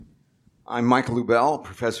I'm Michael Lubell,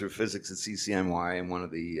 professor of physics at CCNY and one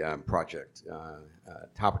of the project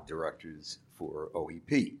topic directors for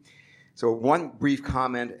OEP. So one brief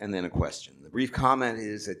comment and then a question. The brief comment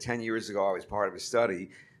is that 10 years ago I was part of a study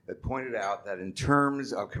that pointed out that in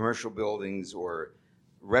terms of commercial buildings or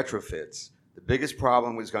retrofits, the biggest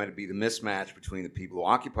problem was going to be the mismatch between the people who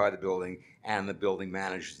occupy the building and the building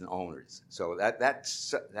managers and owners. So that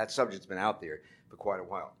subject's been out there for quite a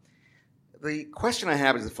while. The question I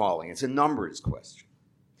have is the following. It's a numbers question.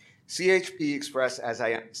 CHP Express, as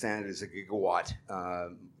I understand it, is a gigawatt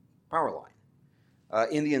power line.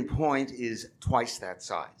 Indian Point is twice that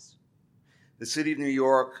size. The city of New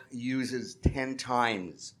York uses 10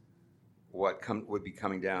 times what would be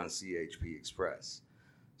coming down CHP Express.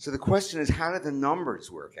 So the question is, how do the numbers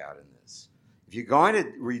work out in this? If you're going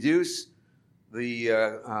to reduce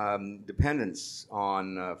the dependence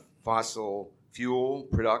on fossil fuel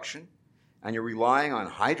production, and you're relying on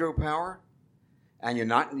hydropower, and you're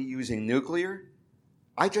not using nuclear,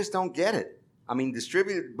 I just don't get it. I mean,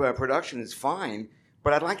 distributed production is fine,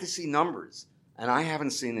 but I'd like to see numbers, and I haven't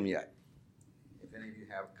seen them yet. If any of you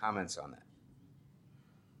have comments on that.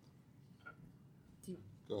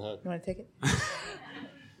 Go ahead. You want to take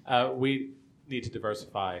it? We need to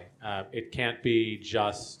diversify. It can't be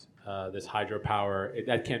just this hydropower.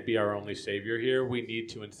 That can't be our only savior here. We need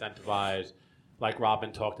to incentivize, like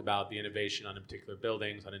Robin talked about, the innovation on particular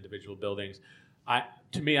buildings, on individual buildings.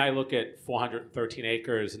 To me, I look at 413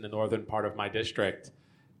 acres in the northern part of my district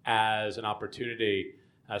as an opportunity.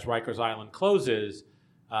 As Rikers Island closes,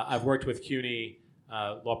 I've worked with CUNY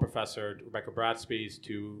law professor Rebecca Bratspies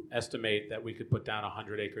to estimate that we could put down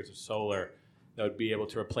 100 acres of solar that would be able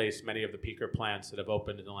to replace many of the peaker plants that have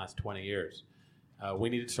opened in the last 20 years. We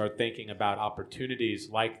need to start thinking about opportunities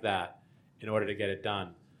like that in order to get it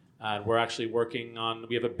done. And we're actually working on,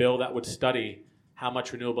 we have a bill that would study how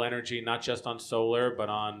much renewable energy, not just on solar, but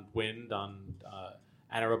on wind, on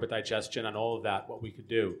anaerobic digestion, on all of that, what we could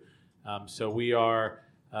do. So we are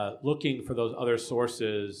looking for those other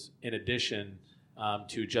sources in addition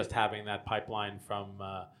to just having that pipeline from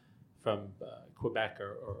Quebec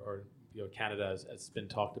or Canada, as been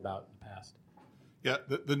talked about in the past. Yeah,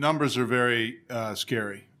 the numbers are very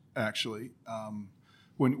scary, actually.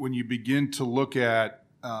 When you begin to look at,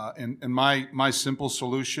 and my simple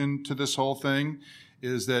solution to this whole thing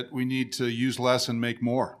is that we need to use less and make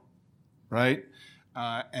more, right?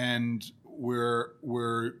 And we're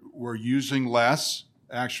using less.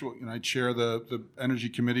 Actually, I chair the Energy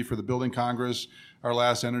Committee for the Building Congress. Our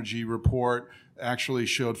last energy report actually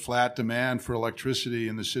showed flat demand for electricity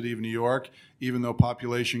in the city of New York, even though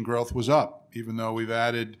population growth was up, even though we've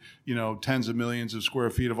added, tens of millions of square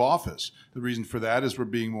feet of office. The reason for that is we're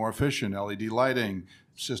being more efficient, LED lighting,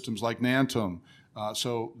 systems like Nantum.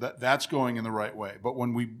 So that's going in the right way. But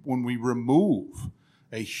when we remove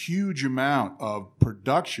a huge amount of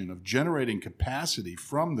production, of generating capacity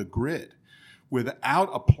from the grid without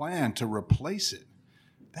a plan to replace it,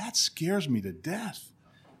 that scares me to death.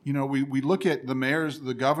 We look at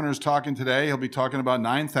the governor's talking today, he'll be talking about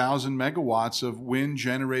 9,000 megawatts of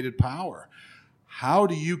wind-generated power. How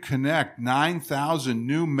do you connect 9,000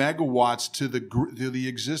 new megawatts to the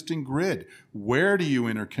existing grid? Where do you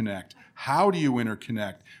interconnect? How do you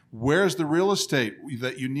interconnect? Where's the real estate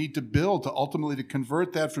that you need to build to ultimately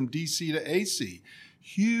convert that from DC to AC?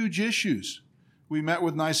 Huge issues. We met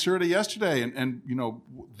with NYSERDA yesterday, and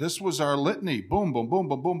this was our litany. Boom, boom, boom,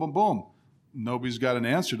 boom, boom, boom, boom. Nobody's got an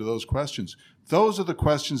answer to those questions. Those are the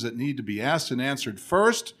questions that need to be asked and answered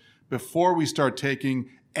first before we start taking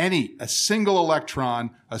a single electron,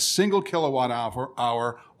 a single kilowatt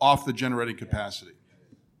hour off the generating capacity.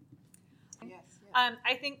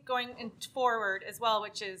 I think going forward as well,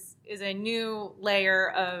 which is a new layer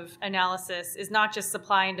of analysis, is not just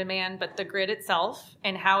supply and demand, but the grid itself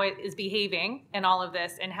and how it is behaving in all of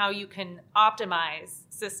this, and how you can optimize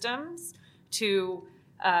systems to,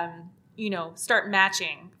 start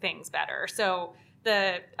matching things better. So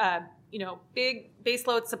the, big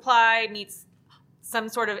baseload supply meets some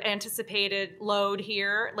sort of anticipated load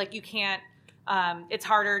here. Like you can't, it's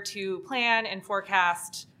harder to plan and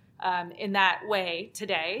forecast in that way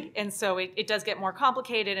today. And so it does get more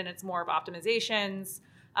complicated, and it's more of optimizations,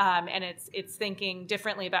 and it's thinking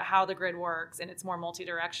differently about how the grid works, and it's more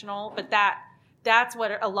multi-directional. But that's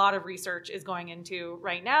what a lot of research is going into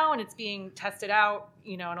right now, and it's being tested out,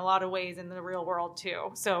 in a lot of ways in the real world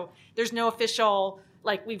too. So there's no official,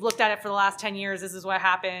 we've looked at it for the last 10 years, this is what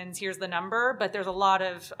happens, here's the number, but there's a lot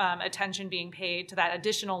of attention being paid to that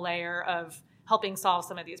additional layer of helping solve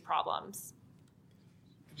some of these problems.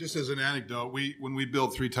 Just as an anecdote, when we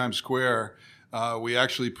built 3 Times Square, we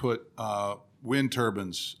actually put wind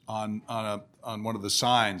turbines on one of the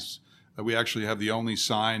signs. We actually have the only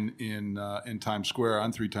sign in Times Square,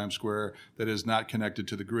 on 3 Times Square, that is not connected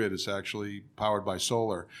to the grid. It's actually powered by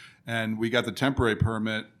solar. And we got the temporary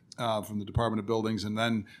permit from the Department of Buildings, and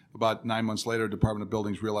then about 9 months later, Department of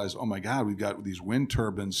Buildings realized, oh my God, we've got these wind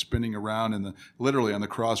turbines spinning around literally on the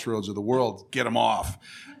crossroads of the world. Get them off.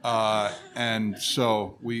 And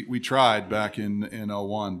so we tried back in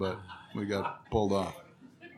 '01, but we got pulled off.